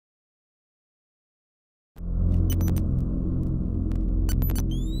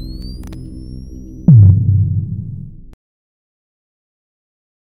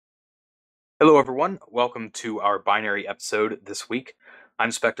Hello, everyone. Welcome to our binary episode this week. I'm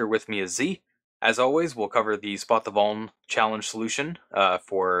Spectre. With me is Z. As always, we'll cover the Spot the Vuln challenge solution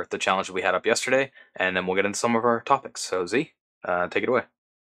for the challenge that we had up yesterday, and then we'll get into some of our topics. So, Z, take it away.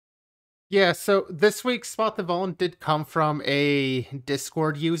 Yeah, so this week's Spot the Vuln did come from a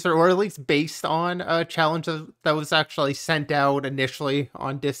Discord user, or at least based on a challenge that was actually sent out initially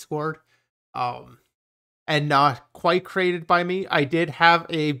on Discord, um, and not quite created by me. I did have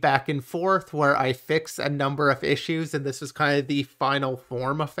a back and forth where I fixed a number of issues, and this was kind of the final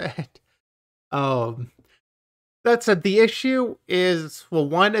form of it. Um, that said, the issue is, well,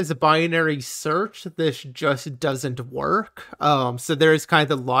 one is a binary search. This just doesn't work. So there is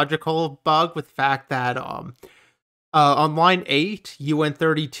kind of the logical bug with the fact that on line 8,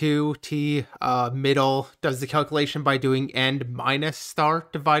 UN32T middle does the calculation by doing end minus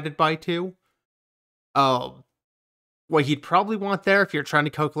start divided by 2. Um, what you'd probably want there if you're trying to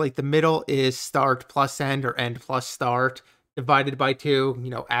calculate the middle is start plus end or end plus start divided by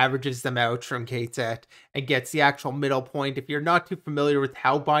 2, averages them out, truncates it, and gets the actual middle point. If you're not too familiar with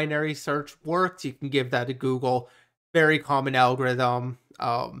how binary search works, you can give that a Google. Very common algorithm.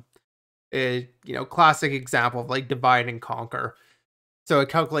 Classic example of like divide and conquer. So it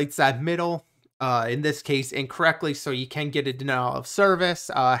calculates that middle, in this case incorrectly, so you can get a denial of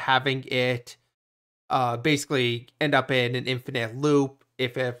service, having it basically end up in an infinite loop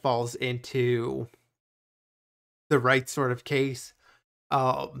if it falls into the right sort of case.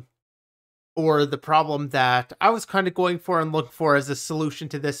 Um, or the problem that I was kind of going for and looking for as a solution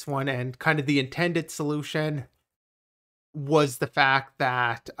to this one, and kind of the intended solution, was the fact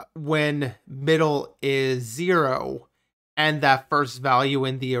that when middle is 0 and that first value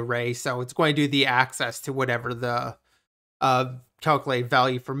in the array, so it's going to do the access to whatever the calculate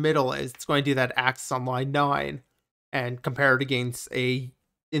value for middle is, it's going to do that access on line 9 and compare it against a,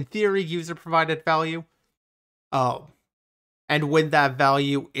 in theory, user provided value. Um, and when that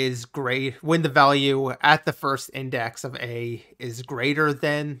value is when the value at the first index of A is greater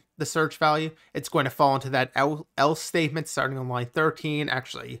than the search value, it's going to fall into that else statement starting on line 13,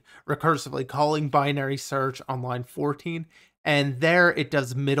 actually recursively calling binary search on line 14. And there it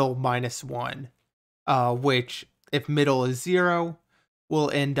does middle minus 1, which, if middle is 0, will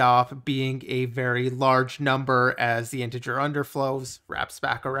end up being a very large number as the integer underflows, wraps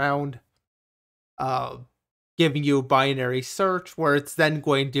back around. Giving you a binary search where it's then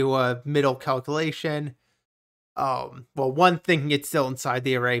going to do a middle calculation. One, thinking it's still inside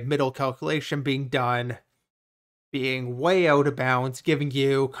the array, middle calculation being done, being way out of bounds, giving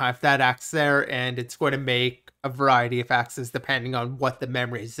you kind of that axis there, and it's going to make a variety of axes depending on what the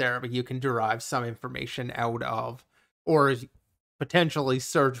memory is there, but you can derive some information out of, or potentially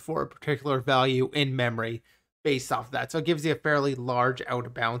search for a particular value in memory based off of that. So it gives you a fairly large out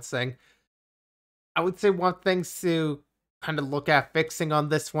of bounds thing. I would say one thing to kind of look at fixing on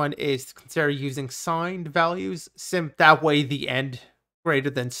this one is to consider using signed values. That way the end greater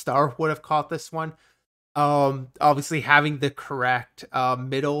than star would have caught this one. Obviously having the correct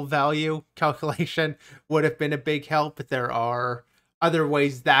middle value calculation would have been a big help, but there are other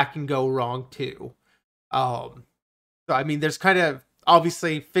ways that can go wrong too. So I mean, there's kind of,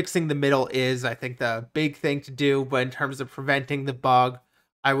 obviously fixing the middle is, I think, the big thing to do, but in terms of preventing the bug,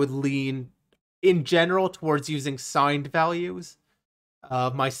 I would lean in general towards using signed values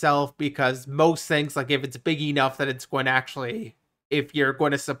myself, because most things, like if it's big enough that it's going to actually, if you're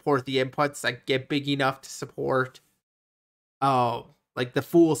going to support the inputs that get big enough to support like the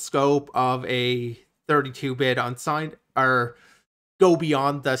full scope of a 32-bit unsigned, or go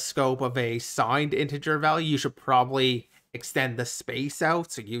beyond the scope of a signed integer value, you should probably extend the space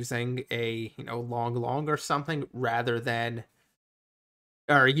out, so using a long or something, rather than,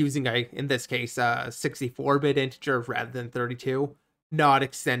 or using a, in this case, a 64-bit integer rather than 32, not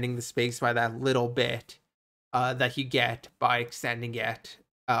extending the space by that little bit that you get by extending it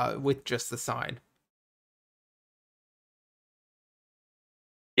with just the sign.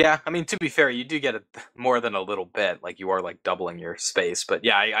 Yeah, I mean, to be fair, you do get more than a little bit. Like, you are like doubling your space, but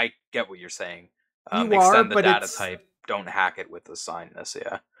yeah, I get what you're saying. You are, Extend the but data it's, type. Don't hack it with the signedness.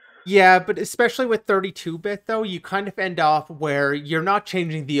 Yeah. yeah, but especially with 32-bit though, you kind of end up where you're not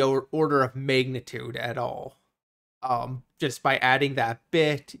changing the order of magnitude at all. Just by adding that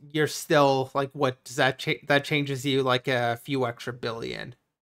bit, you're still like, what does that change? That changes you like a few extra billion.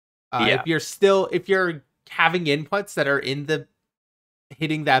 Yeah. If you're having inputs that are in the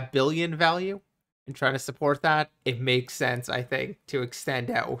hitting that billion value and trying to support that, it makes sense, I think, to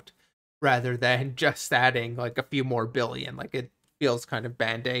extend out rather than just adding like a few more billion. Like, it feels kind of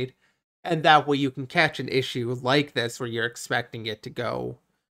band-aid. And that way you can catch an issue like this where you're expecting it to go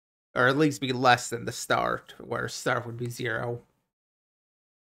or at least be less than the start, where start would be 0.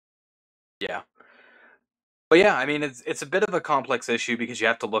 Yeah. But yeah, I mean, it's a bit of a complex issue because you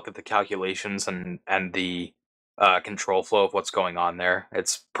have to look at the calculations and the control flow of what's going on there.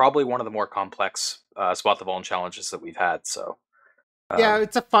 It's probably one of the more complex spot the vuln challenges that we've had. So Yeah, um,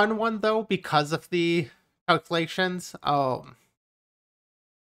 it's a fun one though because of the calculations.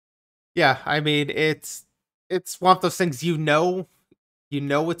 Yeah, I mean it's one of those things you know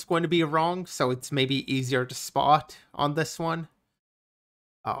it's going to be wrong, so it's maybe easier to spot on this one.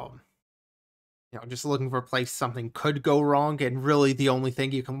 Um, just looking for a place something could go wrong, and really the only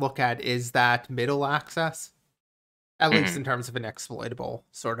thing you can look at is that middle access, at least mhm, in terms of an exploitable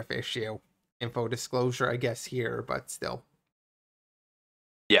sort of issue. Info disclosure, I guess, here, but still.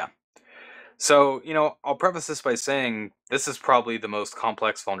 yeah. So, I'll preface this by saying this is probably the most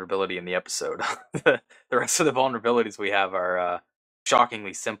complex vulnerability in the episode. The rest of the vulnerabilities we have are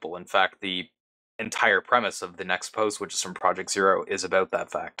shockingly simple. In fact, the entire premise of the next post, which is from Project Zero, is about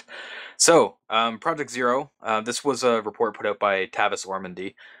that fact. So, Project Zero, this was a report put out by Tavis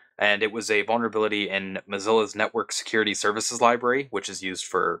Ormandy, and it was a vulnerability in Mozilla's Network Security Services Library, which is used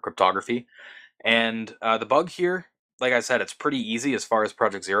for cryptography. And the bug here, like I said, it's pretty easy as far as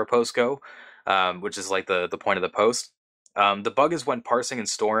Project Zero posts go, which is like the point of the post. The bug is when parsing and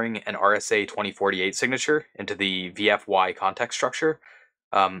storing an RSA 2048 signature into the VFY context structure.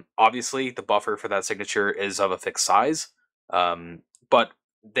 Obviously, the buffer for that signature is of a fixed size, but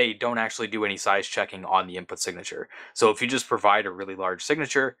they don't actually do any size checking on the input signature. So if you just provide a really large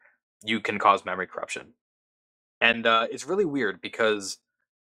signature, you can cause memory corruption. And it's really weird because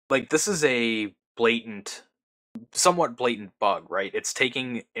like this is a blatant somewhat blatant bug, right? It's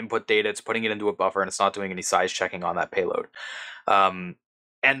taking input data, it's putting it into a buffer, and it's not doing any size checking on that payload. Um,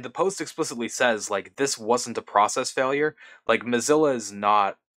 and the post explicitly says like this wasn't a process failure. Like Mozilla is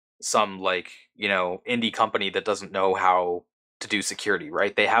not some like indie company that doesn't know how to do security,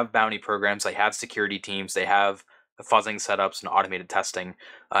 right? They have bounty programs, they have security teams, they have fuzzing setups and automated testing,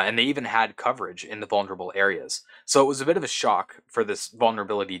 and they even had coverage in the vulnerable areas. So it was a bit of a shock for this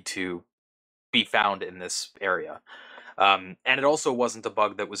vulnerability to be found in this area. And it also wasn't a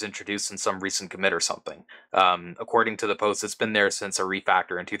bug that was introduced in some recent commit or something. According to the post, it's been there since a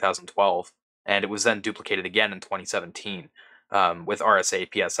refactor in 2012, and it was then duplicated again in 2017 with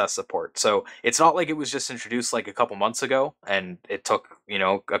RSA PSS support. So it's not like it was just introduced like a couple months ago, and it took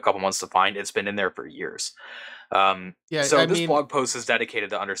a couple months to find. It's been in there for years. Yeah, So I this mean, blog post is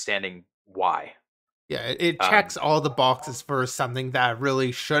dedicated to understanding why. yeah, it checks Um, all the boxes for something that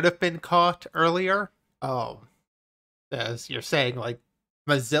really should have been caught earlier. As you're saying, like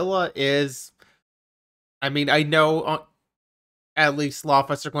Mozilla is. I mean, I know at least a lot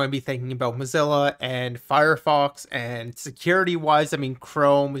of us are going to be thinking about Mozilla and Firefox, and security wise, I mean,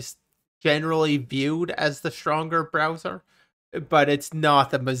 Chrome is generally viewed as the stronger browser, but it's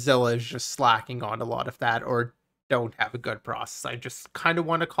not that Mozilla is just slacking on a lot of that or don't have a good process. I just kind of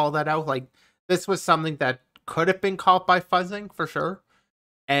want to call that out. Like, this was something that could have been caught by fuzzing for sure,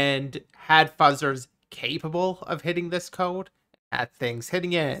 and had fuzzers capable of hitting this code, had things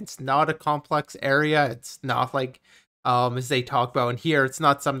hitting it. It's not a complex area. It's not like, as they talk about in here, it's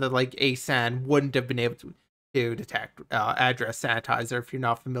not something like ASAN wouldn't have been able to detect address sanitizer if you're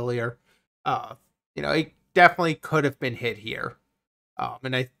not familiar. Uh, it definitely could have been hit here.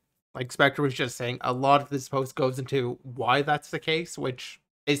 And like Spectre was just saying, a lot of this post goes into why that's the case, which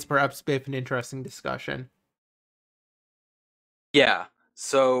is perhaps a bit of an interesting discussion. Yeah.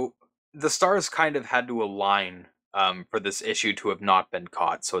 So the stars kind of had to align for this issue to have not been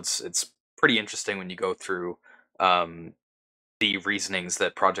caught. So it's pretty interesting when you go through um, the reasonings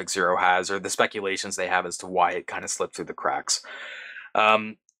that Project Zero has, or the speculations they have as to why it kind of slipped through the cracks.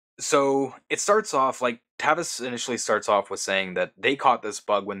 Um, so it starts off like Tavis initially starts off with saying that they caught this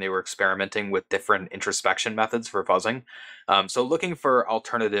bug when they were experimenting with different introspection methods for fuzzing. So looking for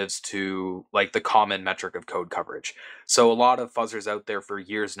alternatives to like the common metric of code coverage. So a lot of fuzzers out there for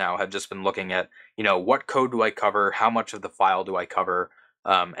years now have just been looking at, what code do I cover? How much of the file do I cover?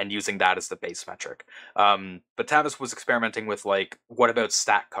 And using that as the base metric. But Tavis was experimenting with like, what about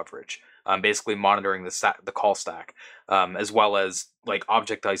stack coverage? Basically monitoring the call stack, as well as like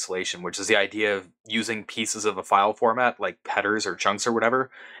object isolation, which is the idea of using pieces of a file format like headers or chunks or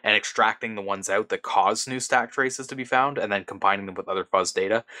whatever, and extracting the ones out that cause new stack traces to be found, and then combining them with other fuzz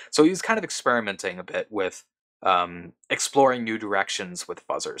data. So he's kind of experimenting a bit with exploring new directions with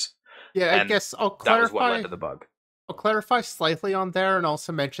fuzzers, Yeah, I and guess I'll that was what led clarify. to the bug. I'll clarify slightly on there and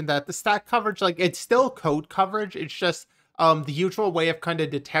also mention that the stack coverage, like it's still code coverage. It's just the usual way of kind of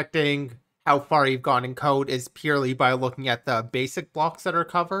detecting how far you've gone in code is purely by looking at the basic blocks that are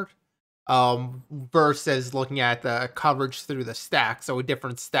covered. versus looking at the coverage through the stack. So a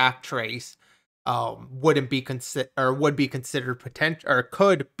different stack trace wouldn't be would be considered potential, or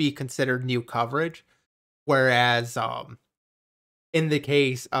could be considered new coverage. Whereas in the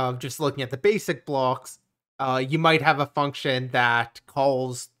case of just looking at the basic blocks, you might have a function that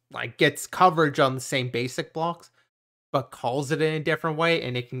calls, like, gets coverage on the same basic blocks, but calls it in a different way,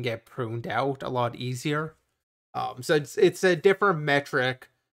 and it can get pruned out a lot easier. So it's a different metric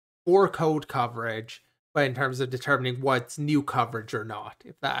for code coverage, but in terms of determining what's new coverage or not,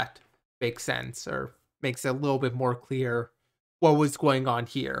 if that makes sense or makes it a little bit more clear what was going on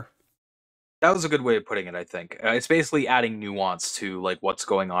here. That was a good way of putting it, I think. It's basically adding nuance to like what's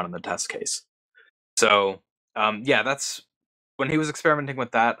going on in the test case. So, yeah, that's when he was experimenting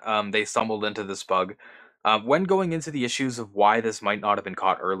with that. They stumbled into this bug. When going into the issues of why this might not have been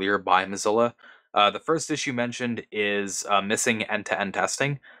caught earlier by Mozilla, the first issue mentioned is missing end-to-end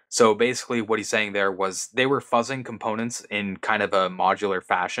testing. So basically, what he's saying there was they were fuzzing components in kind of a modular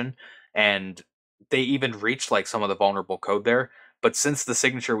fashion, and they even reached like some of the vulnerable code there. But since the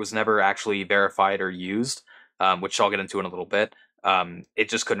signature was never actually verified or used, which I'll get into in a little bit, it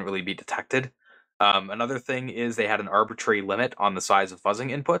just couldn't really be detected. Another thing is they had an arbitrary limit on the size of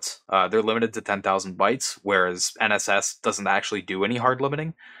fuzzing inputs. They're limited to 10,000 bytes, whereas NSS doesn't actually do any hard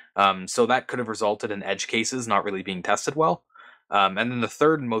limiting. So that could have resulted in edge cases not really being tested well. And then the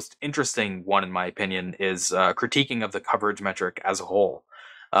third and most interesting one, in my opinion, is critiquing of the coverage metric as a whole,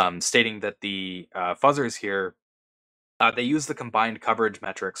 stating that the fuzzers here they use the combined coverage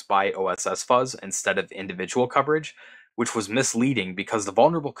metrics by OSS fuzz instead of individual coverage, which was misleading because the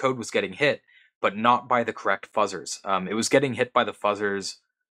vulnerable code was getting hit, but not by the correct fuzzers. It was getting hit by the fuzzers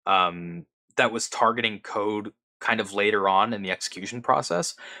that was targeting code kind of later on in the execution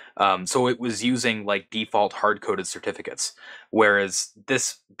process. So it was using like default hard coded certificates, whereas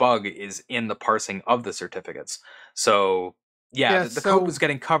this bug is in the parsing of the certificates. So yeah, Yeah, the code was so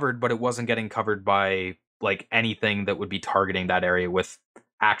getting covered, but it wasn't getting covered by like anything that would be targeting that area with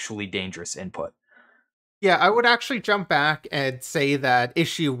actually dangerous input. yeah, I would actually jump back and say that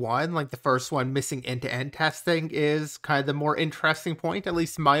issue one, like the first one, missing end-to-end testing, is kind of the more interesting point, at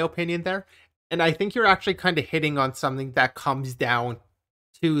least in my opinion there. And I think you're actually kind of hitting on something that comes down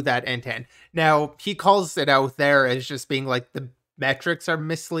to that end-to-end. Now, he calls it out there as just being like the metrics are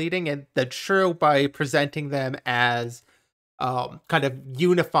misleading, and that's true by presenting them as kind of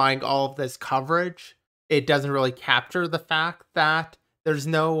unifying all of this coverage. It doesn't really capture the fact that there's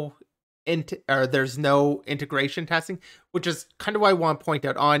no there's no integration testing, which is kind of why I want to point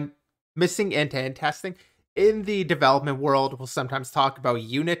out on missing end-to-end testing. In the development world, we'll sometimes talk about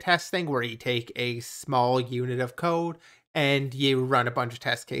unit testing, where you take a small unit of code and you run a bunch of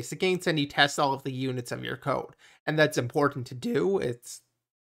test case against, and you test all of the units of your code. And that's important to do. It's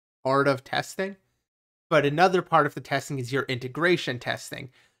part of testing. But another part of the testing is your integration testing.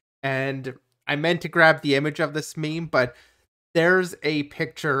 And I meant to grab the image of this meme, but there's a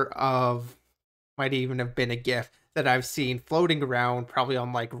picture of, might even have been a GIF that I've seen floating around, probably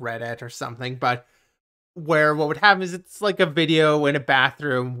on like Reddit or something, but where what would happen is it's like a video in a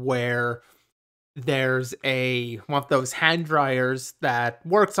bathroom where there's a one of those hand dryers that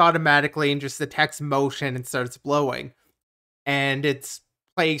works automatically and just detects motion and starts blowing. And it's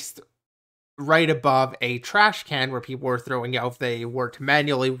placed right above a trash can where people were throwing out if they were to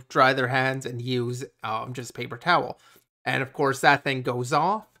manually dry their hands and use just paper towel. And of course, that thing goes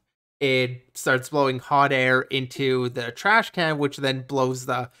off. It starts blowing hot air into the trash can, which then blows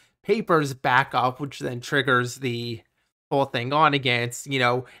the papers back up, which then triggers the whole thing on again. It's,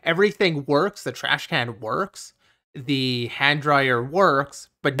 everything works. The trash can works. The hand dryer works,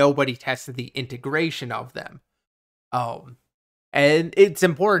 but nobody tested the integration of them. Um, and it's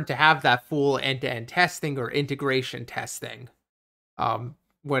important to have that full end-to-end testing or integration testing.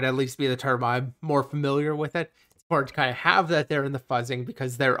 Would at least be the term I'm more familiar with it. It's important to kind of have that there in the fuzzing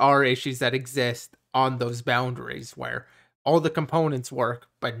because there are issues that exist on those boundaries where all the components work,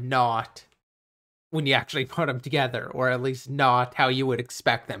 but not when you actually put them together, or at least not how you would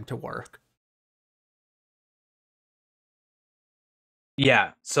expect them to work.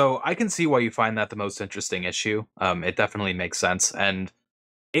 Yeah, so I can see why you find that the most interesting issue. It definitely makes sense, and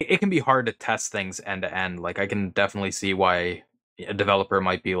it can be hard to test things end to end. Like I can definitely see why a developer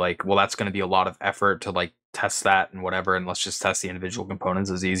might be like, well, that's going to be a lot of effort to like test that and whatever, and let's just test the individual components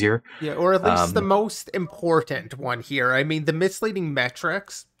is easier. Yeah, or at least the Um, most important one here. I mean, the misleading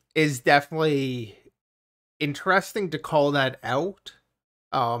metrics is definitely interesting to call that out.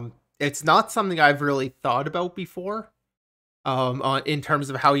 It's not something I've really thought about before. in terms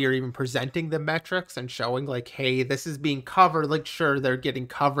of how you're even presenting the metrics and showing like, hey, this is being covered. Like, sure, they're getting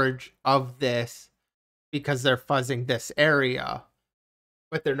coverage of this because they're fuzzing this area,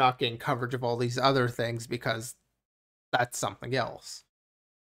 but they're not getting coverage of all these other things because that's something else.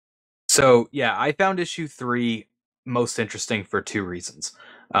 So yeah, I found issue 3 most interesting for 2 reasons.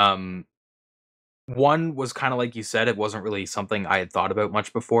 Um, One was kind of like you said, it wasn't really something I had thought about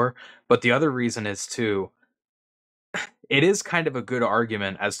much before, but the other reason is too, it is kind of a good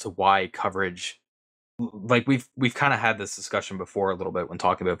argument as to why coverage, like we've kind of had this discussion before a little bit when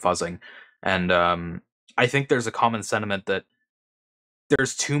talking about fuzzing, and I think there's a common sentiment that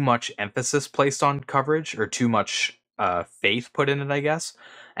there's too much emphasis placed on coverage or too much faith put in it, I guess.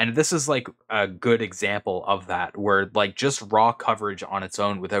 And this is like a good example of that, where like just raw coverage on its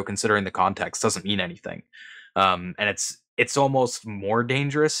own without considering the context doesn't mean anything. And it's almost more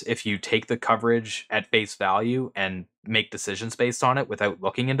dangerous if you take the coverage at face value and make decisions based on it without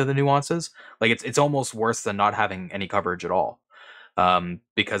looking into the nuances. Like it's almost worse than not having any coverage at all,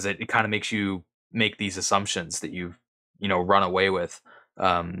 because it kind of makes you make these assumptions that you've run away with.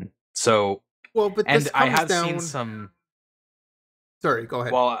 So, Well, but and this I comes have seen down. some. Sorry, go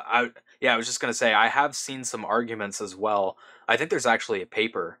ahead. Well, I was just gonna say I have seen some arguments as well. I think there's actually a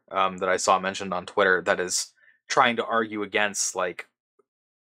paper that I saw mentioned on Twitter that is trying to argue against like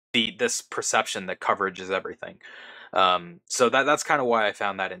this perception that coverage is everything. So that's kind of why I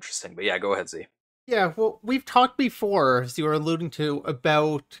found that interesting. But yeah, go ahead, Z. Yeah, well, we've talked before, as you were alluding to,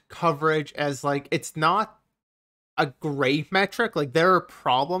 about coverage as like it's not a great metric. Like there are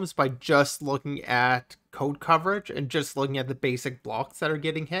problems by just looking at code coverage and just looking at the basic blocks that are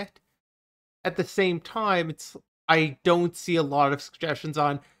getting hit. At the same time, I don't see a lot of suggestions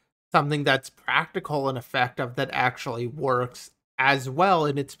on something that's practical and effective that actually works as well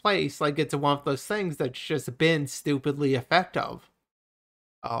in its place. Like it's one of those things that's just been stupidly effective.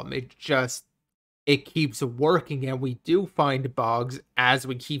 It keeps working, and we do find bugs as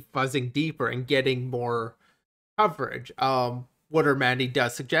we keep fuzzing deeper and getting more coverage. What Mandy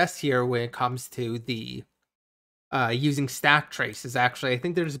does suggest here when it comes to the using stack traces, actually, I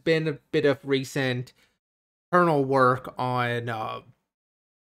think there's been a bit of recent kernel work on,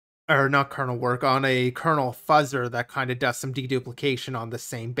 or not kernel work, on a kernel fuzzer that kind of does some deduplication on the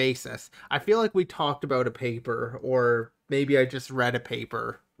same basis. I feel like we talked about a paper, or maybe I just read a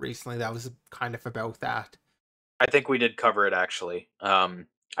paper recently that was kind of about that. I think we did cover it actually.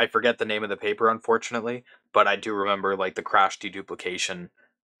 I forget the name of the paper, unfortunately, but I do remember like the crash deduplication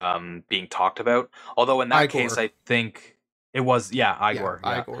being talked about. Although in that case, Igor. I think it was Yeah, Igor.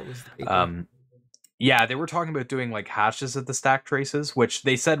 Yeah, Igor was the paper. um, yeah, they were talking about doing like hashes at the stack traces, which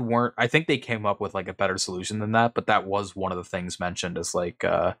they said weren't. I think they came up with like a better solution than that, but that was one of the things mentioned as like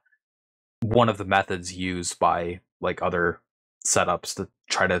one of the methods used by like other setups to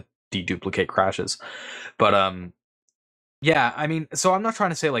try to deduplicate crashes. But yeah, I mean, so I'm not trying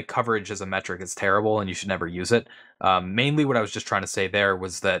to say like coverage as a metric is terrible and you should never use it. Mainly, what I was just trying to say there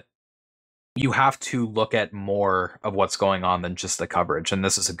was that you have to look at more of what's going on than just the coverage, and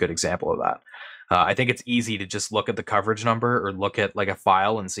this is a good example of that. I think it's easy to just look at the coverage number or look at like a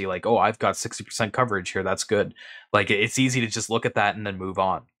file and see like, oh, I've got 60% coverage here. That's good. Like it's easy to just look at that and then move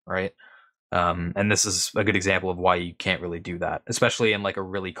on, right? And this is a good example of why you can't really do that, especially in like a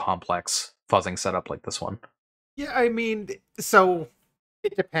really complex fuzzing setup like this one. Yeah, I mean, so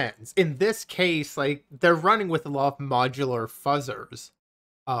it depends. In this case, like they're running with a lot of modular fuzzers.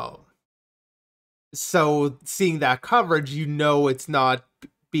 Um, so seeing that coverage, you know it's not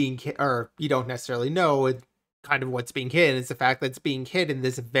being or you don't necessarily know it. Kind of what's being hit is the fact that it's being hit in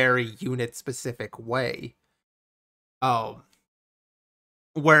this very unit specific way. Um,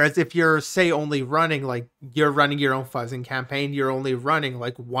 Whereas if you're say only running like you're running your own fuzzing campaign, you're only running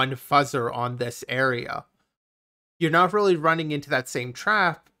like one fuzzer on this area. You're not really running into that same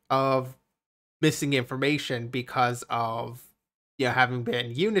trap of missing information because of having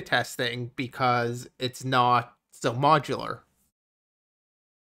been unit testing because it's not so modular.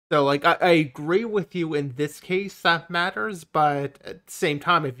 So like I agree with you in this case that matters, but at the same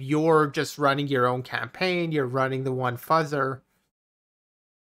time, if you're just running your own campaign, you're running the one fuzzer,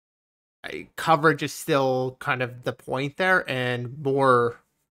 coverage is still kind of the point there, and more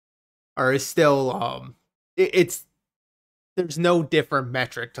or is still it's there's no different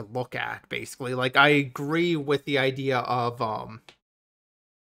metric to look at basically. Like I agree with the idea of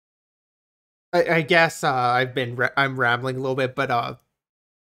I guess I'm rambling a little bit, but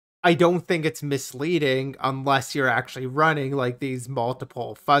I don't think it's misleading unless you're actually running like these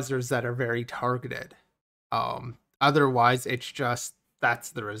multiple fuzzers that are very targeted. Otherwise it's just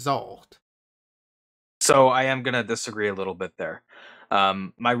that's the result. So I am gonna disagree a little bit there.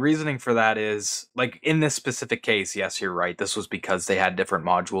 My reasoning for that is, like, in this specific case, yes, you're right. This was because they had different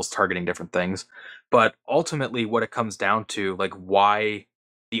modules targeting different things. But ultimately, what it comes down to, like, why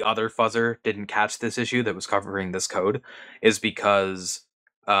the other fuzzer didn't catch this issue that was covering this code, is because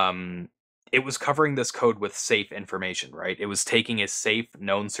um, it was covering this code with safe information, right? It was taking a safe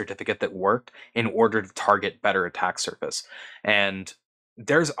known certificate that worked in order to target better attack surface. And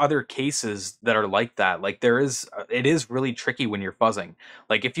there's other cases that are like that. Like, it is really tricky when you're fuzzing.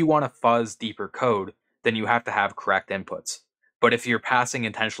 Like, if you want to fuzz deeper code, then you have to have correct inputs. But if you're passing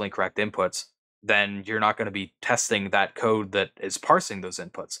intentionally correct inputs, then you're not going to be testing that code that is parsing those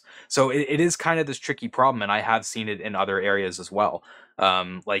inputs. So it is kind of this tricky problem, and I have seen it in other areas as well.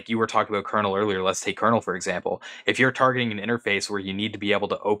 Like you were talking about kernel earlier. Let's take kernel for example. If you're targeting an interface where you need to be able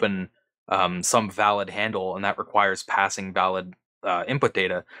to open some valid handle, and that requires passing valid input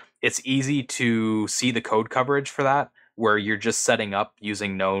data, it's easy to see the code coverage for that, where you're just setting up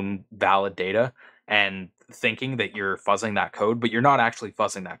using known valid data and thinking that you're fuzzing that code, but you're not actually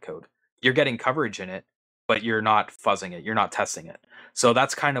fuzzing that code. You're getting coverage in it, but you're not fuzzing it. You're not testing it. So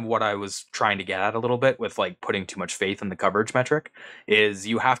that's kind of what I was trying to get at a little bit with, like, putting too much faith in the coverage metric. Is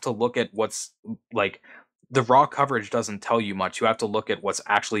you have to look at what's, like, the raw coverage doesn't tell you much. You have to look at what's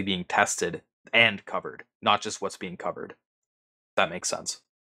actually being tested and covered, not just what's being covered. That makes sense.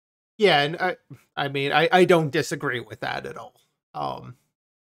 Yeah, and I mean, I don't disagree with that at all. Um,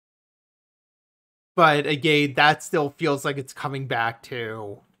 but again, that still feels like it's coming back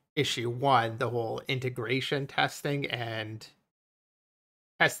to issue one, the whole integration testing and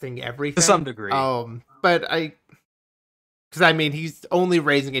testing To some everything. degree. But because I mean, he's only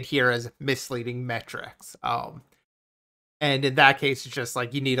raising it here as misleading metrics. And in that case, it's just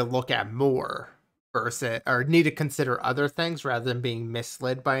like you need to look at more versus, or need to consider other things rather than being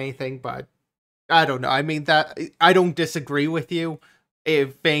misled by anything. But I don't know. I mean, that I don't disagree with you.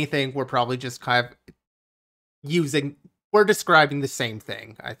 If anything, we're probably just kind of we're describing the same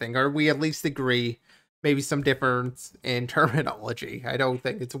thing, I think, or we at least agree, maybe some difference in terminology. I don't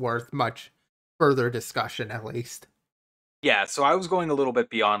think it's worth much further discussion, at least. Yeah, so I was going a little bit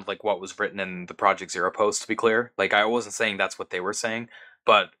beyond, like, what was written in the Project Zero post, to be clear. Like, I wasn't saying that's what they were saying,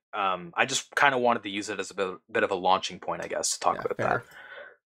 but I just kind of wanted to use it as a bit of a launching point, I guess, to talk Yeah, about that. fair.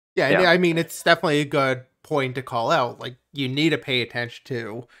 Yeah, and Yeah. I mean, it's definitely a good point to call out. Like, you need to pay attention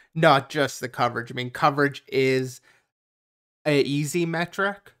to not just the coverage. I mean, coverage is a easy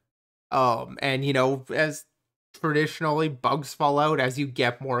metric. And as traditionally bugs fall out as you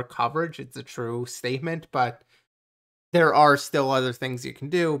get more coverage, it's a true statement, but there are still other things you can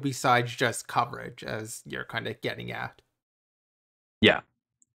do besides just coverage, as you're kind of getting at. Yeah.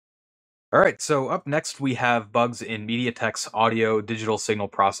 All right, so up next we have bugs in MediaTek's audio digital signal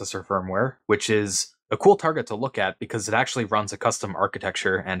processor firmware, which is a cool target to look at because it actually runs a custom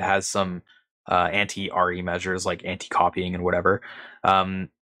architecture and has some anti-RE measures like anti-copying and whatever. Um,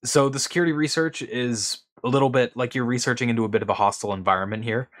 so the security research is a little bit like you're researching into a bit of a hostile environment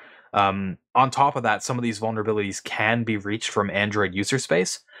here. On top of that, some of these vulnerabilities can be reached from Android user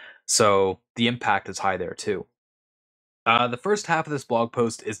space, so the impact is high there too. The first half of this blog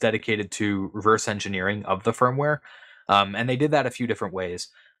post is dedicated to reverse engineering of the firmware, and they did that a few different ways.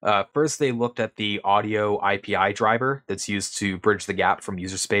 First, they looked at the audio IPI driver that's used to bridge the gap from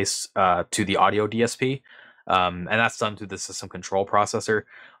user space to the audio DSP, and that's done through the system control processor.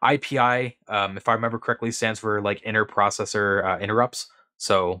 IPI, if I remember correctly, stands for, like, inter processor interrupts.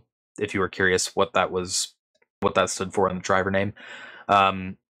 So, if you were curious what what that stood for in the driver name.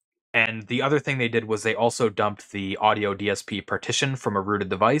 Um, and the other thing they did was they also dumped the audio DSP partition from a rooted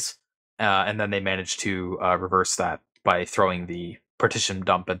device, and then they managed to reverse that by throwing the partition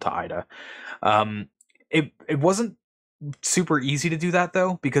dump into IDA. Um, it wasn't super easy to do that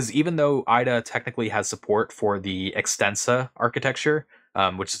though, because even though IDA technically has support for the Extensa architecture,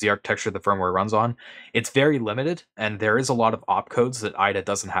 which is the architecture the firmware runs on, it's very limited, and there is a lot of opcodes that IDA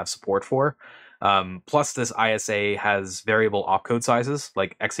doesn't have support for. Plus, this ISA has variable opcode sizes,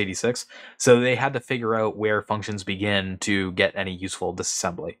 like x86, so they had to figure out where functions begin to get any useful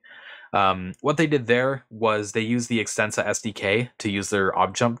disassembly. What they did there was they used the Extensa SDK to use their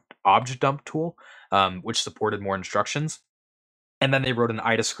object dump tool, which supported more instructions. And then they wrote an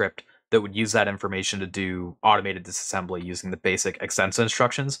IDA script that would use that information to do automated disassembly using the basic Extensa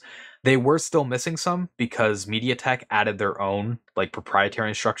instructions. They were still missing some because MediaTek added their own, like, proprietary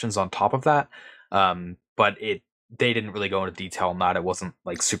instructions on top of that. But they didn't really go into detail on that. It wasn't,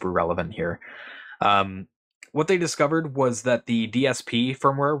 like, super relevant here. Um, what they discovered was that the DSP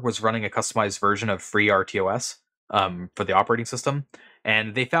firmware was running a customized version of FreeRTOS for the operating system,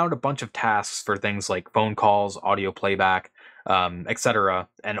 and they found a bunch of tasks for things like phone calls, audio playback, etc.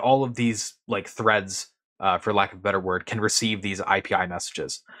 And all of these like threads, for lack of a better word, can receive these IPI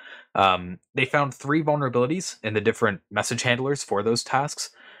messages. They found 3 vulnerabilities in the different message handlers for those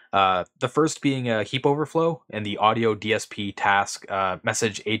tasks. The first being a heap overflow in the audio DSP task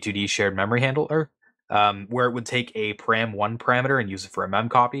message A2D shared memory handler, where it would take a param1 parameter and use it for a mem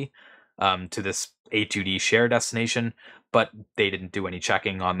copy to this A2D share destination, but they didn't do any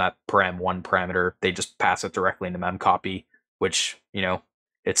checking on that param1 parameter. They just pass it directly into mem copy, which,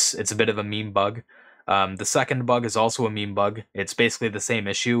 it's a bit of a meme bug. The second bug is also a meme bug. It's basically the same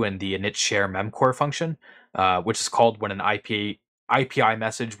issue in the init share memcore function, which is called when an IPI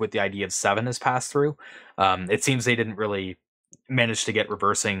message with the ID of 7 is passed through. It seems they didn't really manage to get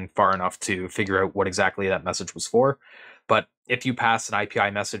reversing far enough to figure out what exactly that message was for. But if you pass an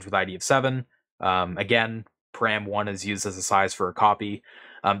IPI message with ID of 7, again, param1 is used as a size for a copy.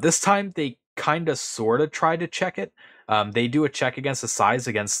 This time they kind of sort of try to check it. They do a check against the size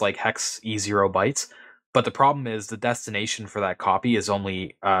against like hex E0 bytes, but the problem is the destination for that copy is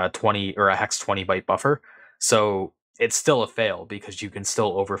only 20 or a hex 20 byte buffer. So it's still a fail because you can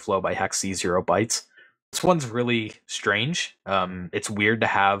still overflow by hex E0 bytes. This one's really strange. It's weird to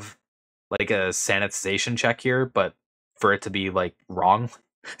have like a sanitization check here, but for it to be like wrong,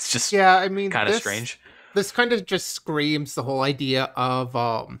 it's just Yeah, I mean, kind of strange. this kind of just screams the whole idea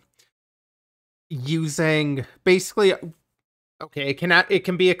of using basically, okay, it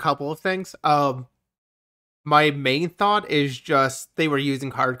can be a couple of things. My main thought is just they were using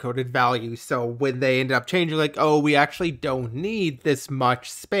hard-coded values, so when they ended up changing, like, oh, we actually don't need this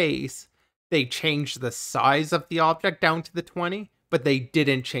much space, they changed the size of the object down to the 20, but they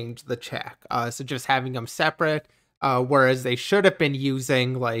didn't change the check. So just having them separate, whereas they should have been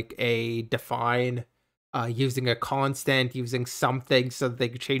using like a define, using a constant, using something so that they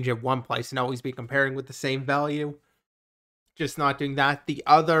could change it one place and always be comparing with the same value. Just not doing that. The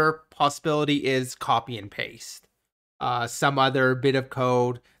other possibility is copy and paste. Some other bit of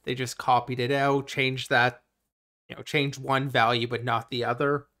code, they just copied it out, changed that, changed one value but not the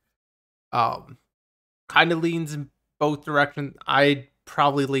other. Kind of leans in both directions. I'd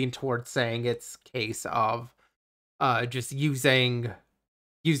probably lean towards saying it's case of just using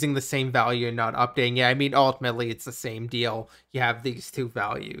the same value and not updating. Yeah, I mean, ultimately it's the same deal. You have these two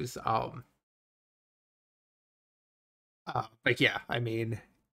values. But yeah, I mean,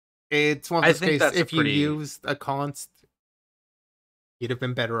 it's one of I those think cases, that's a if you pretty used a const, you'd have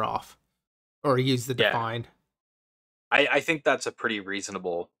been better off. Or use the yeah. defined. I think that's a pretty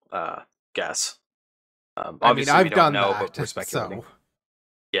reasonable guess. I mean, Obviously, we I've don't done know, but we're that, speculating. so.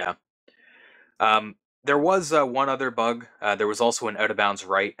 Yeah. There was one other bug. There was also an out of bounds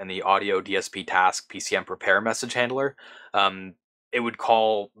write in the audio DSP task PCM prepare message handler. It would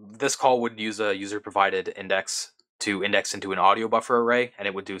call this call would use a user provided index to index into an audio buffer array, and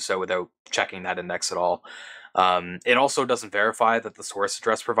it would do so without checking that index at all. It also doesn't verify that the source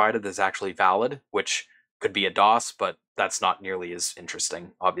address provided is actually valid, which could be a DOS, but that's not nearly as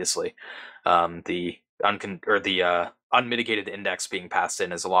interesting. Obviously, the unmitigated index being passed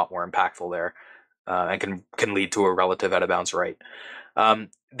in is a lot more impactful there, and can lead to a relative out of bounds write.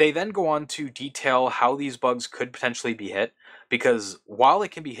 They then go on to detail how these bugs could potentially be hit, because while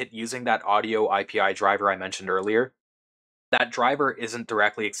it can be hit using that audio IPI driver I mentioned earlier, that driver isn't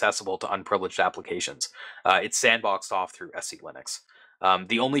directly accessible to unprivileged applications. It's sandboxed off through SC Linux.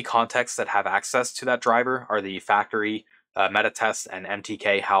 The only contexts that have access to that driver are the factory, metatest, and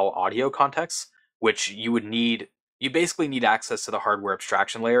MTK HAL audio contexts, which you basically need access to the hardware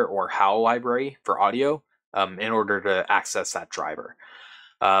abstraction layer or HAL library for audio in order to access that driver.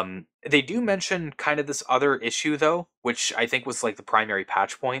 They do mention kind of this other issue, though, which I think was like the primary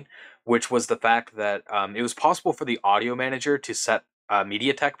patch point, which was the fact that it was possible for the audio manager to set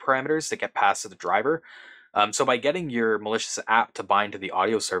MediaTek parameters that get passed to the driver. So by getting your malicious app to bind to the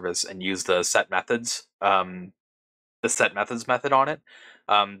audio service and use the set methods, method on it,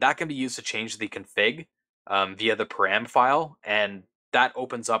 that can be used to change the config via the param file, and that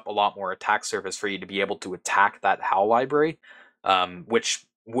opens up a lot more attack surface for you to be able to attack that HAL library, which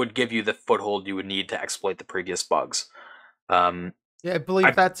would give you the foothold you would need to exploit the previous bugs. Yeah, I believe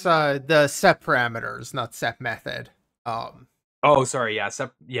I that's the set parameters, not set method. Oh, sorry, yeah,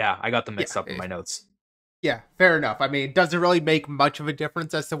 yeah, I got them Yeah, mixed up in my notes. yeah, fair enough. I mean, it doesn't really make much of a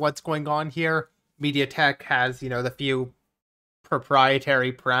difference as to what's going on here. MediaTek has, the few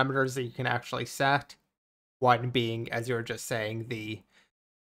proprietary parameters that you can actually set. One being, as you were just saying, the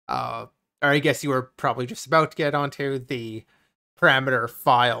or I guess you were probably just about to get onto the parameter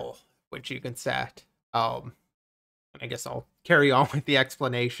file, which you can set. I guess I'll carry on with the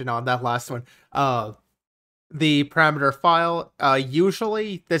explanation on that last one. The parameter file,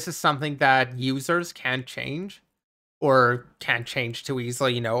 usually this is something that users can change or can't change too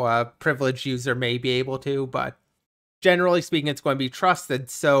easily. A privileged user may be able to, but generally speaking, it's going to be trusted.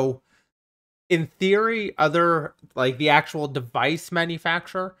 So in theory, other like the actual device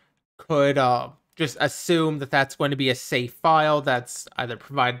manufacturer could just assume that that's going to be a safe file that's either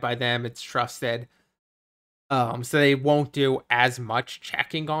provided by them, it's trusted. So they won't do as much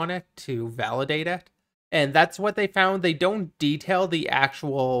checking on it to validate it. And that's what they found. They don't detail the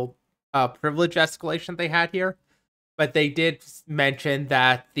actual privilege escalation they had here, but they did mention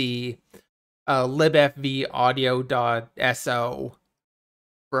that the libfv audio.so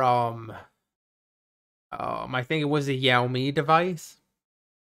from I think it was a Xiaomi device.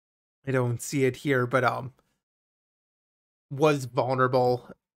 I don't see it here, but was vulnerable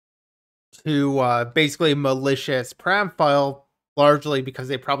to basically malicious param file, largely because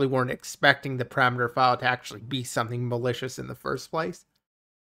they probably weren't expecting the parameter file to actually be something malicious in the first place.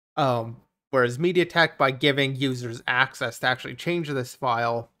 Whereas MediaTek, by giving users access to actually change this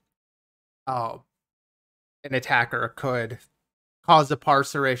file, an attacker could cause a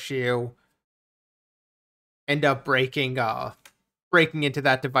parser issue, end up breaking into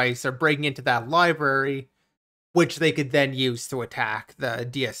that device or breaking into that library, which they could then use to attack the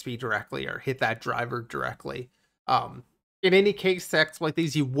DSP directly or hit that driver directly. In any case, to exploit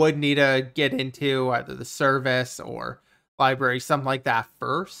these, you would need to get into either the service or library, something like that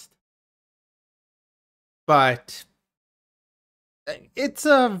first. But it's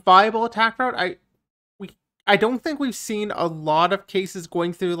a viable attack route. I don't think we've seen a lot of cases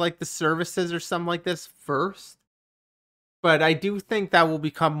going through like the services or something like this first. But I do think that will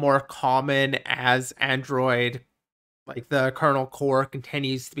become more common as Android, like the kernel core,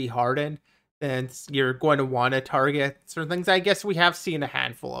 continues to be hardened. Then you're going to want to target certain things. I guess we have seen a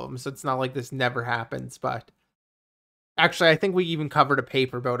handful of them, so it's not like this never happens. But actually, I think we even covered a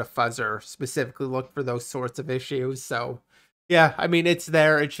paper about a fuzzer specifically look for those sorts of issues. So yeah, I mean, it's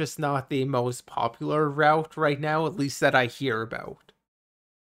there. It's just not the most popular route right now, at least that I hear about.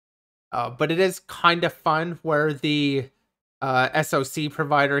 But it is kind of fun where the SOC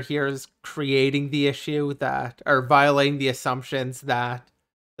provider here is creating the issue that, or violating the assumptions that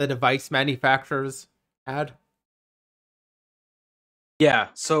the device manufacturers had. Yeah,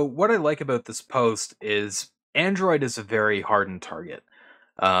 so what I like about this post is Android is a very hardened target.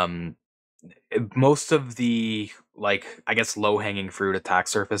 Um, Most of the, like, I guess low hanging fruit attack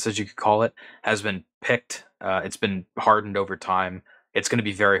surface, as you could call it, has been picked. It's been hardened over time. It's going to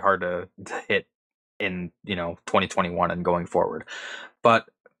be very hard to hit in 2021 and going forward. But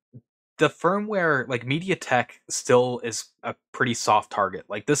the firmware, like MediaTek, still is a pretty soft target.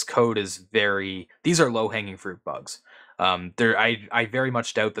 Like this code is these are low hanging fruit bugs. I very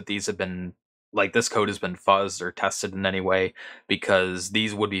much doubt that these have been, like, this code has been fuzzed or tested in any way, because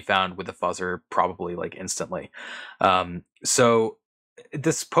these would be found with a fuzzer probably like instantly. So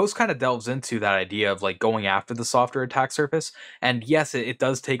this post kind of delves into that idea of like going after the softer attack surface, and yes, it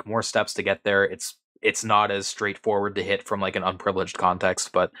does take more steps to get there. It's not as straightforward to hit from like an unprivileged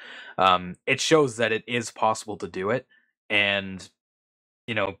context, but it shows that it is possible to do it, and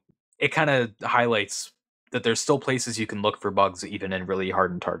you know it kind of highlights that there's still places you can look for bugs even in really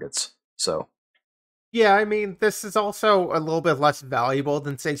hardened targets. So Yeah, I mean, this is also a little bit less valuable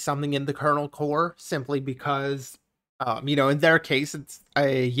than, say, something in the kernel core, simply because, in their case, it's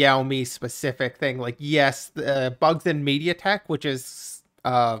a Xiaomi specific thing. Like, yes, the bugs in MediaTek, which is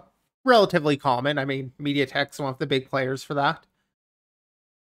relatively common. I mean, MediaTek's one of the big players for that.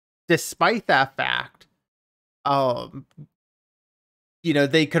 Despite that fact, um,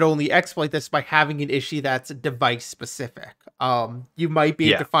 they could only exploit this by having an issue that's device specific. You might be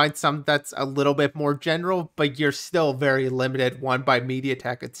able yeah, to find some that's a little bit more general, but you're still very limited. One, by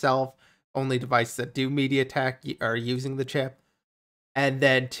MediaTek itself, only devices that do MediaTek are using the chip. And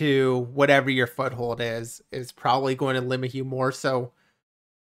then two, whatever your foothold is probably going to limit you more. So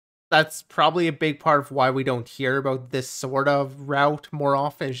that's probably a big part of why we don't hear about this sort of route more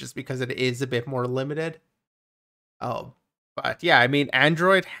often, is just because it is a bit more limited. Oh, but yeah, I mean,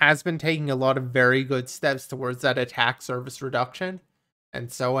 Android has been taking a lot of very good steps towards that attack surface reduction.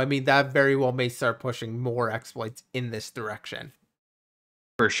 And so, I mean, that very well may start pushing more exploits in this direction.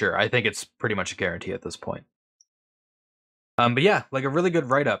 for sure. I think it's pretty much a guarantee at this point. But yeah, like a really good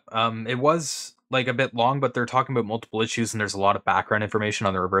write up. It was like a bit long, but they're talking about multiple issues, and there's a lot of background information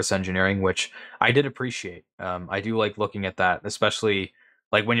on the reverse engineering, which I did appreciate. I do like looking at that, especially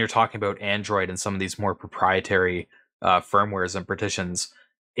like when you're talking about Android and some of these more proprietary firmwares and partitions.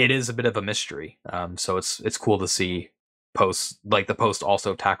 It is a bit of a mystery. So it's cool to see the post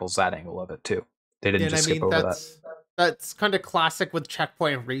also tackles that angle of it too. They didn't And I just skip mean, over that. that's kind of classic with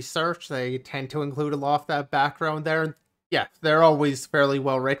checkpoint research. They tend to include a lot of that background there. Yeah, they're always fairly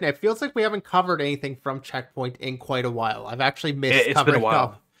well written. It feels like we haven't covered anything from Checkpoint in quite a while. I've actually missed It's been a covering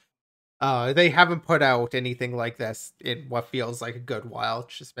while. them. They haven't put out anything like this in what feels like a good while.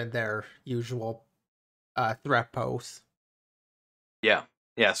 It's just been their usual threat posts. Yeah,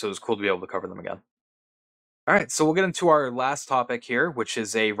 yeah. So it was cool to be able to cover them again. All right, so we'll get into our last topic here, which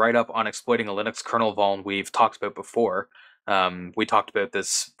is a write-up on exploiting a Linux kernel vuln we've talked about before. We talked about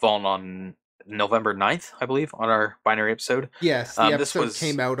this vuln on November 9th, I believe, on our binary episode. Yes, the This episode was,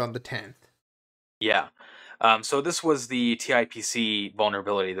 came out on the 10th. yeah. So this was the TIPC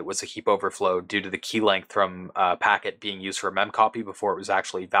vulnerability that was a heap overflow due to the key length from packet being used for a memcopy before it was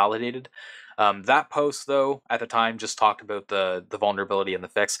actually validated. That post, though, at the time just talked about the vulnerability and the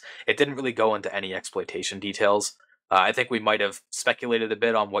fix. It didn't really go into any exploitation details. I think we might have speculated a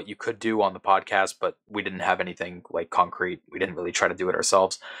bit on what you could do on the podcast, but we didn't have anything like concrete. We didn't really try to do it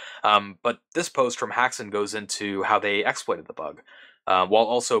ourselves. But this post from Haxon goes into how they exploited the bug, while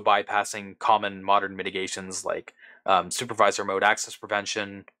also bypassing common modern mitigations like supervisor mode access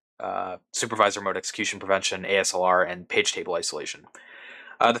prevention, supervisor mode execution prevention, ASLR, and page table isolation.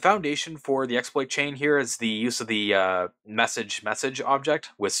 The foundation for the exploit chain here is the use of the message object,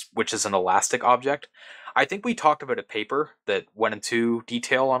 which is an elastic object. I think we talked about a paper that went into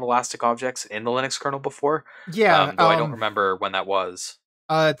detail on elastic objects in the Linux kernel before, Yeah, though I don't remember when that was.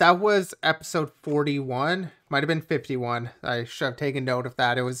 that was episode 41. Might have been 51. I should have taken note of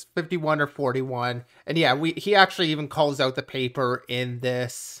that. It was 51 or 41. And yeah, he actually even calls out the paper in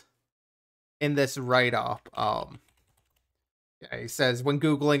this write-up. Yeah, he says, when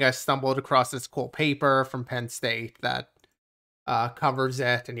Googling, I stumbled across this cool paper from Penn State that covers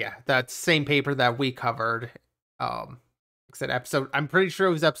it. And yeah, that same paper that we covered. Like I said, I'm pretty sure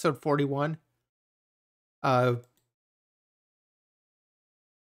it was episode 41. Yeah,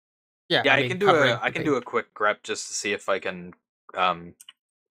 Yeah, I mean, covering I the can do paper. a quick grep just to see if I can um,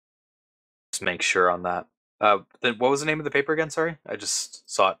 just make sure on that. What was the name of the paper again? Sorry, I just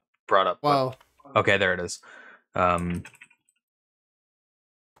saw it brought up. But Well, okay, there it is.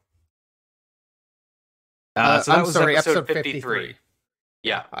 So that I'm was sorry, episode episode 53. 53.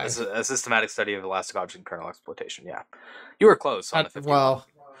 Yeah, I a systematic study of elastic object kernel exploitation. Yeah, you were close on the 51. well,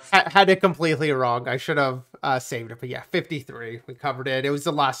 had it completely wrong. I should have saved it, but yeah, 53. We covered it. It was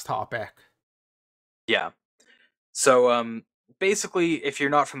the last topic. Yeah. So basically, if you're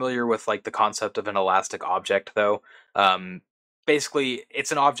not familiar with like the concept of an elastic object, though, basically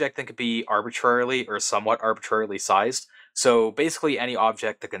it's an object that could be arbitrarily or somewhat arbitrarily sized. So basically, any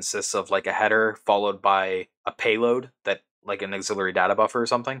object that consists of like a header followed by a payload that like an auxiliary data buffer or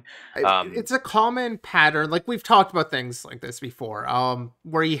something. Um, It's a common pattern. Like we've talked about things like this before.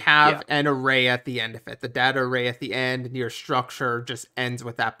 Where you have yeah, an array at the end of it, the data array at the end, and your structure just ends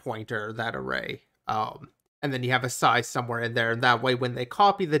with that pointer, that array. And then you have a size somewhere in there, and that way when they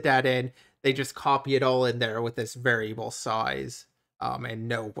copy the data in, they just copy it all in there with this variable size, and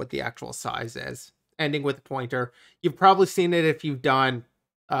know what the actual size is. Ending with a pointer. You've probably seen it if you've done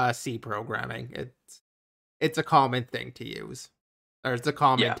C programming. It's a common thing to use. Or it's a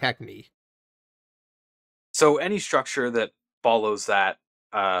common yeah. technique. So any structure that follows that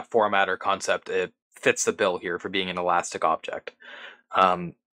format or concept, it fits the bill here for being an elastic object.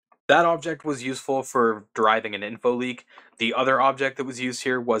 Um, that object was useful for deriving an info leak. The other object that was used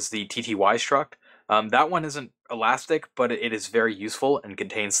here was the TTY struct. That one isn't elastic, but it is very useful and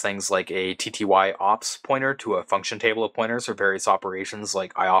contains things like a TTY ops pointer to a function table of pointers for various operations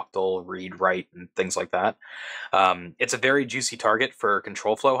like ioctl, read, write, and things like that. It's a very juicy target for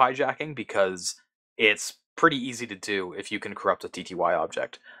control flow hijacking because it's pretty easy to do if you can corrupt a TTY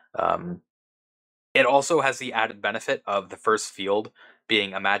object. Um, it also has the added benefit of the first field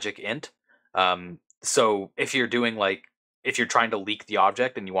being a magic int. So if you're trying to leak the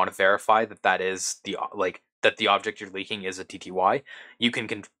object and you want to verify that that is that the object you're leaking is a TTY, you can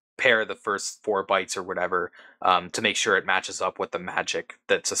compare the first 4 bytes or whatever to make sure it matches up with the magic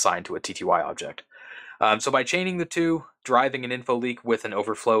that's assigned to a TTY object. So by chaining the two, driving an info leak with an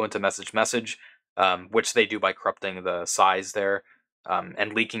overflow into message, which they do by corrupting the size there,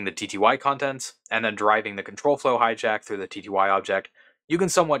 and leaking the TTY contents, and then driving the control flow hijack through the TTY object, you can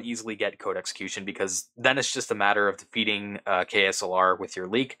somewhat easily get code execution because then it's just a matter of defeating KSLR with your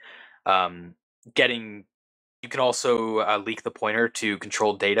leak. Um, getting You can also leak the pointer to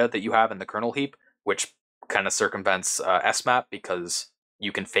controlled data that you have in the kernel heap, which kind of circumvents SMAP because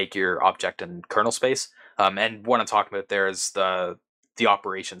you can fake your object in kernel space. And what I'm talking about there is the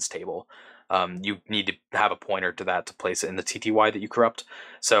operations table. you need to have a pointer to that to place it in the TTY that you corrupt.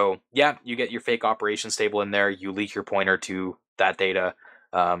 So yeah, you get your fake operations table in there, you leak your pointer to that data.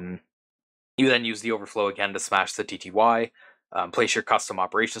 You then use the overflow again to smash the TTY, place your custom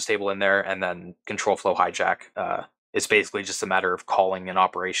operations table in there, and then control flow hijack. It's basically just a matter of calling an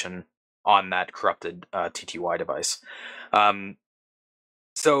operation on that corrupted TTY device.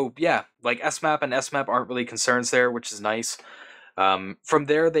 So yeah, like SMAP and SMAP aren't really concerns there, which is nice. From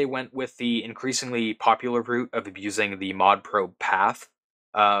there, they went with the increasingly popular route of abusing the mod probe path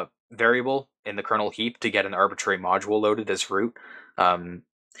variable in the kernel heap to get an arbitrary module loaded as root. Um,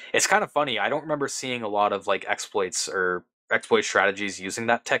 it's kind of funny. I don't remember seeing a lot of like exploits or exploit strategies using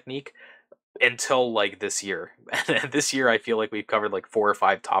that technique until like this year. This year, I feel like we've covered like 4 or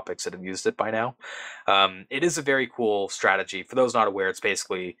 5 topics that have used it by now. It is a very cool strategy. For those not aware, it's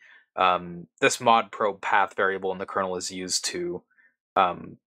basically this mod probe path variable in the kernel is used to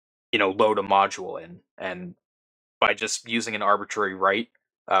load a module in, and by just using an arbitrary write,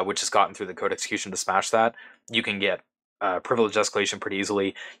 which is gotten through the code execution to smash that, you can get privilege escalation pretty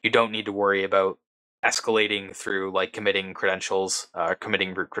easily. You don't need to worry about escalating through like committing credentials,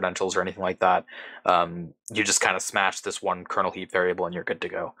 committing root credentials or anything like that. You just kind of smash this one kernel heap variable and you're good to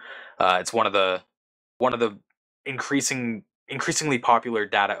go. It's one of the increasingly popular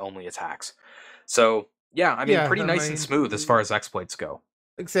data only attacks. So yeah, I mean, Yeah, pretty I nice and mean, smooth as far as exploits go.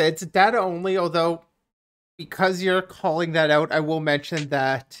 like I said, it's data only, although because you're calling that out, I will mention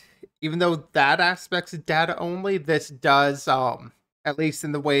that even though that aspect's data only, this does, at least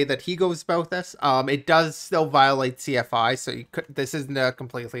in the way that he goes about this, it does still violate CFI, so this isn't a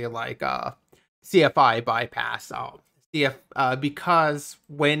completely like CFI bypass. Because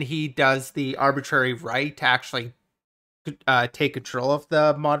when he does the arbitrary write to actually take control of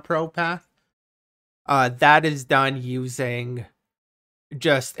the mod pro path, that is done using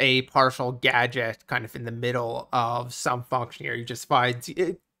just a partial gadget kind of in the middle of some function here. You just find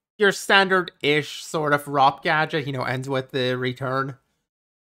your standard-ish sort of ROP gadget, ends with the return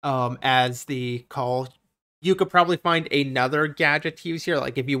as the call. You could probably find another gadget to use here,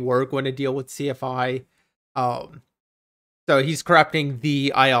 like if you were going to deal with CFI. So he's corrupting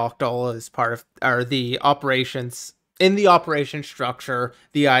the ioctl as part of, or the operations in the operation structure,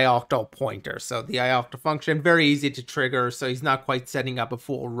 the ioctl pointer. So the ioctl function, very easy to trigger. So he's not quite setting up a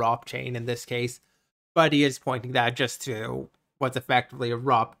full ROP chain in this case, but he is pointing that just to what's effectively a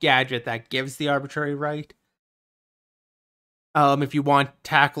ROP gadget that gives the arbitrary write. If you want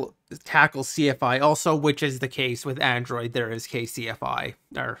tackle CFI also, which is the case with Android, there is KCFI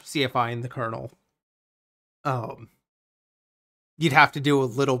or CFI in the kernel. You'd have to do a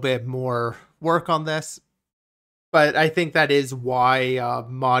little bit more work on this, but I think that is why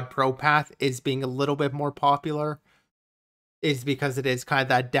Mod Pro Path is being a little bit more popular, is because it is kind of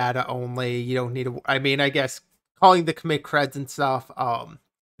that data only. You don't need to, I mean, I guess calling the commit creds and stuff,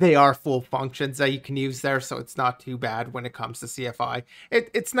 they are full functions that you can use there, so it's not too bad when it comes to CFI.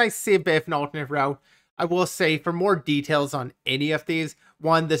 It's nice to see a bit of an alternate route. I will say, for more details on any of these,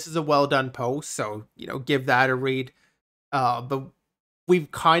 one, this is a well done post, so give that a read. But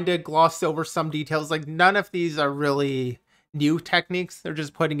we've kind of glossed over some details. Like, none of these are really new techniques. They're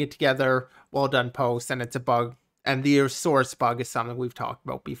just putting it together, well done post, and it's a bug. And the source bug is something we've talked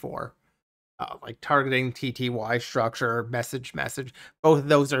about before. Like targeting TTY structure, message. Both of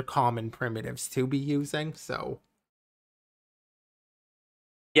those are common primitives to be using, so.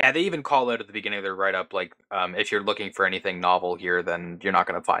 Yeah, they even call out at the beginning of their write-up, like, if you're looking for anything novel here, then you're not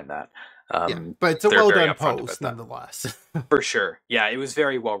going to find that. Yeah, but it's a well done post nonetheless. For sure. Yeah, it was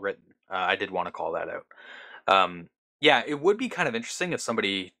very well written. I did want to call that out. Yeah, it would be kind of interesting if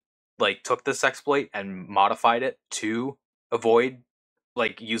somebody like took this exploit and modified it to avoid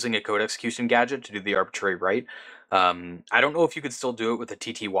like using a code execution gadget to do the arbitrary write. I don't know if you could still do it with a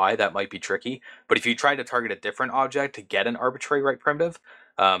TTY. That might be tricky. But if you try to target a different object to get an arbitrary write primitive,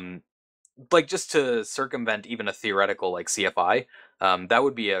 like just to circumvent even a theoretical like CFI, that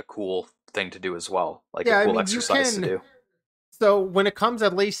would be a cool thing to do as well. Like a cool exercise to do. So when it comes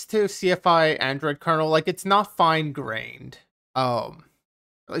at least to CFI Android kernel, like it's not fine grained. At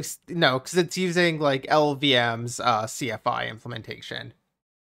least no, because it's using like LVM's CFI implementation.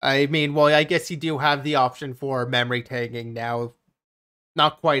 I mean, well, I guess you do have the option for memory tagging now.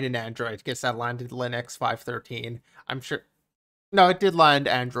 Not quite in Android. I guess that landed Linux 5.13. I'm sure. No, it did land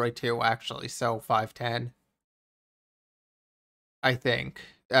Android too, actually. So 5.10. I think.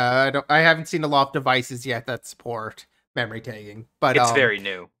 I haven't seen a lot of devices yet that support memory tagging, but it's very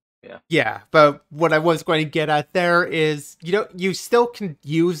new. Yeah. Yeah, but what I was going to get at there is, you still can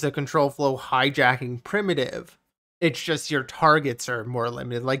use the control flow hijacking primitive It's just your targets are more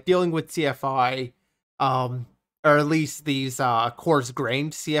limited. Like dealing with CFI, um, or at least these coarse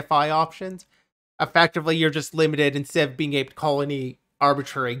grained CFI options, effectively you're just limited instead of being able to call any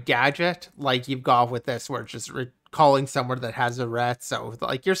arbitrary gadget like you've got with this, where it's just calling somewhere that has a ret. So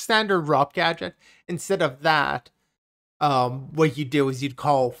like your standard ROP gadget, instead of that, what you do is you'd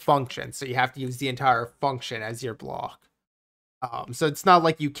call function. So you have to use the entire function as your block. So it's not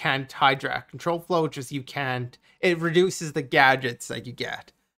like you can't hijack control flow, just you can't. It reduces the gadgets that you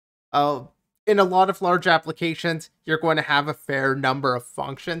get. Uh, in a lot of large applications, you're going to have a fair number of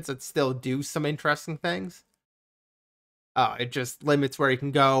functions that still do some interesting things. It just limits where you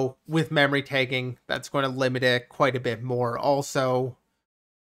can go with memory tagging. That's going to limit it quite a bit more. Also,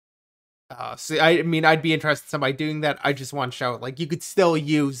 so I mean, I'd be interested in somebody doing that. I just want to show like you could still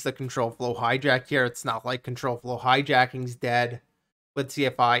use the control flow hijack here. It's not like control flow hijacking's dead with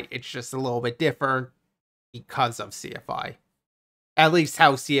CFI. It's just a little bit different because of CFI. At least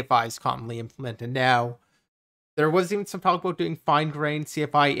how CFI is commonly implemented now. There was even some talk about doing fine-grained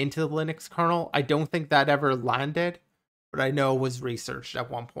CFI into the Linux kernel. I don't think that ever landed, but I know it was researched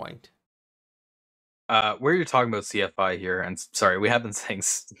at one point. Where you're talking about CFI here, and sorry, we have been saying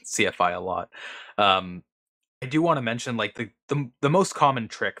CFI a lot. I do want to mention like the most common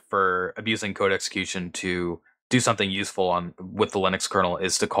trick for abusing code execution to do something useful on with the Linux kernel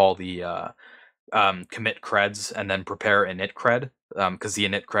is to call the commit creds and then prepare init cred, because the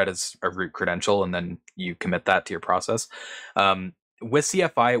init cred is a root credential, and then you commit that to your process. With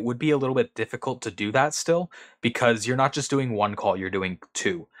CFI, it would be a little bit difficult to do that still, because you're not just doing one call, you're doing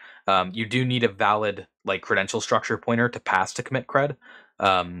two. You do need a valid like credential structure pointer to pass to commit cred.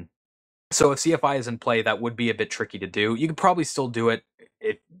 So if CFI is in play, that would be a bit tricky to do. You could probably still do it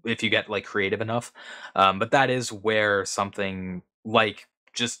if you get like creative enough, but that is where something like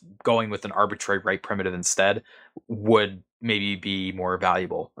just going with an arbitrary write primitive instead would maybe be more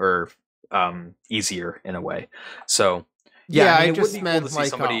valuable or easier in a way. So yeah, I Yeah, mean, I it would just be cool to meant see like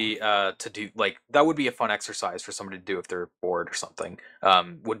somebody to do like that. Would be a fun exercise for somebody to do if they're bored or something.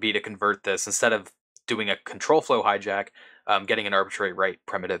 Would be to convert this instead of doing a control flow hijack, getting an arbitrary write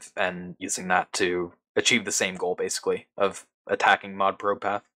primitive and using that to achieve the same goal, basically, of attacking mod probe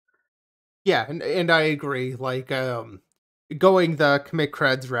path. yeah, and I agree. Like going the commit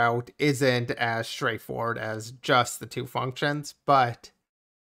creds route isn't as straightforward as just the two functions, but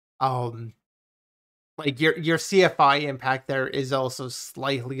um like your CFI impact there is also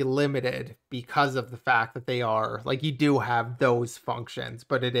slightly limited because of the fact that they are like you do have those functions,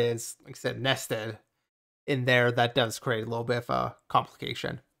 but it is like I said nested in there. That does create a little bit of a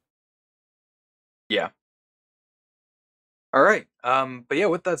complication. Yeah. All right. But yeah,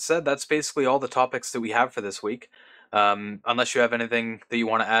 with that said, that's basically all the topics that we have for this week. Unless you have anything that you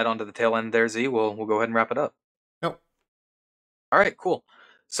want to add onto the tail end there, Z, we'll go ahead and wrap it up. Nope. All right, cool.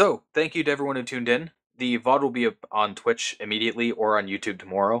 So, thank you to everyone who tuned in. The VOD will be up on Twitch immediately or on YouTube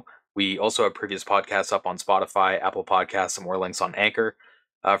tomorrow. We also have previous podcasts up on Spotify, Apple Podcasts, and more links on Anchor.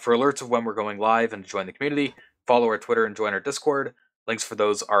 For alerts of when we're going live and to join the community, follow our Twitter and join our Discord. Links for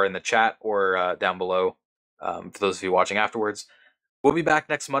those are in the chat or down below for those of you watching afterwards. We'll be back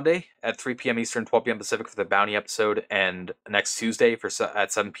next Monday at 3 p.m. Eastern, 12 p.m. Pacific for the Bounty episode, and next Tuesday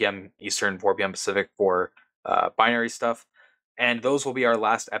at 7 p.m. Eastern, 4 p.m. Pacific for binary stuff. And those will be our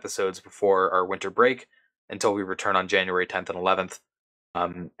last episodes before our winter break until we return on January 10th and 11th.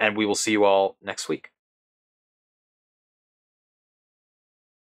 And we will see you all next week.